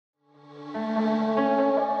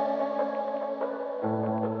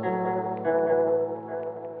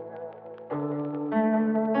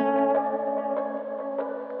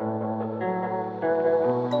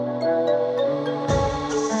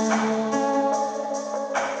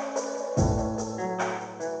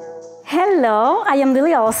Hello, I am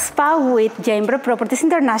Lily Ospa with Chamber Properties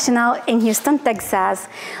International in Houston, Texas.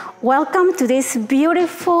 Welcome to this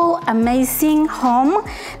beautiful, amazing home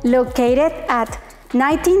located at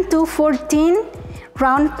 19214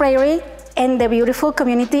 Round Prairie in the beautiful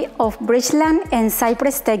community of Bridgeland and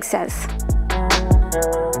Cypress, Texas.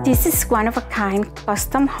 This is one-of-a-kind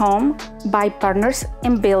custom home by partners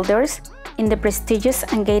and builders in the prestigious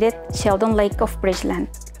and gated Sheldon Lake of Bridgeland.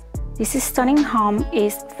 This stunning home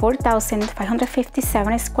is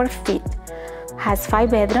 4,557 square feet, has 5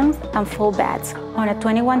 bedrooms and full baths on a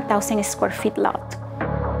 21,000 square feet lot.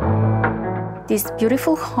 This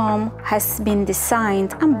beautiful home has been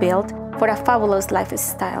designed and built for a fabulous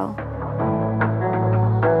lifestyle.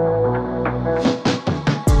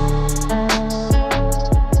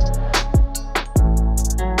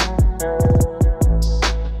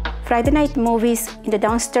 Friday night movies in the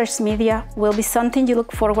downstairs media will be something you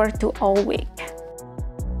look forward to all week.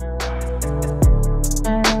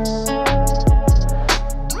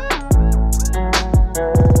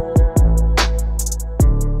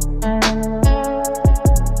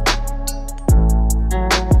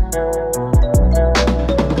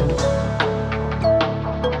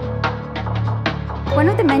 One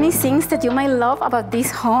of the many things that you might love about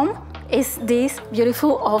this home is this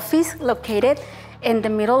beautiful office located in the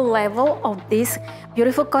middle level of this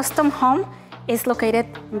beautiful custom home. Is located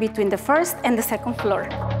between the first and the second floor.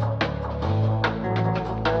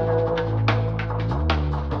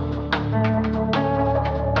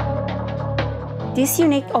 This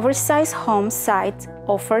unique oversized home site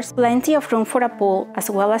offers plenty of room for a pool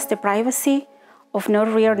as well as the privacy of no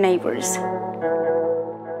rear neighbors.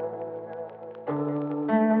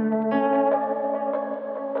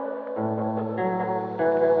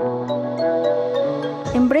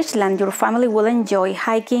 In Bridgeland, your family will enjoy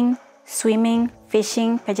hiking, swimming,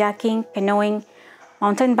 fishing, kayaking, canoeing,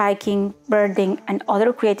 mountain biking, birding, and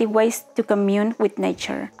other creative ways to commune with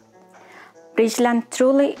nature. Bridgeland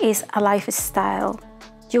truly is a lifestyle.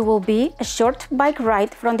 You will be a short bike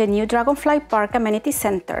ride from the new Dragonfly Park Amenity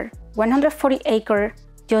Center, 140-acre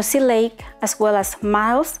Josey Lake, as well as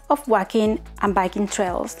miles of walking and biking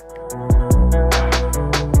trails.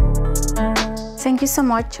 Thank you so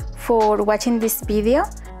much for watching this video.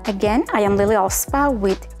 Again, I am Lily Ospa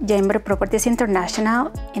with Chamber Properties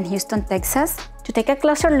International in Houston, Texas. To take a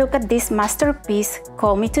closer look at this masterpiece,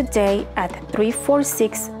 call me today at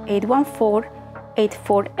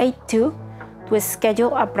 346-814-8482 to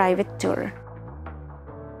schedule a private tour.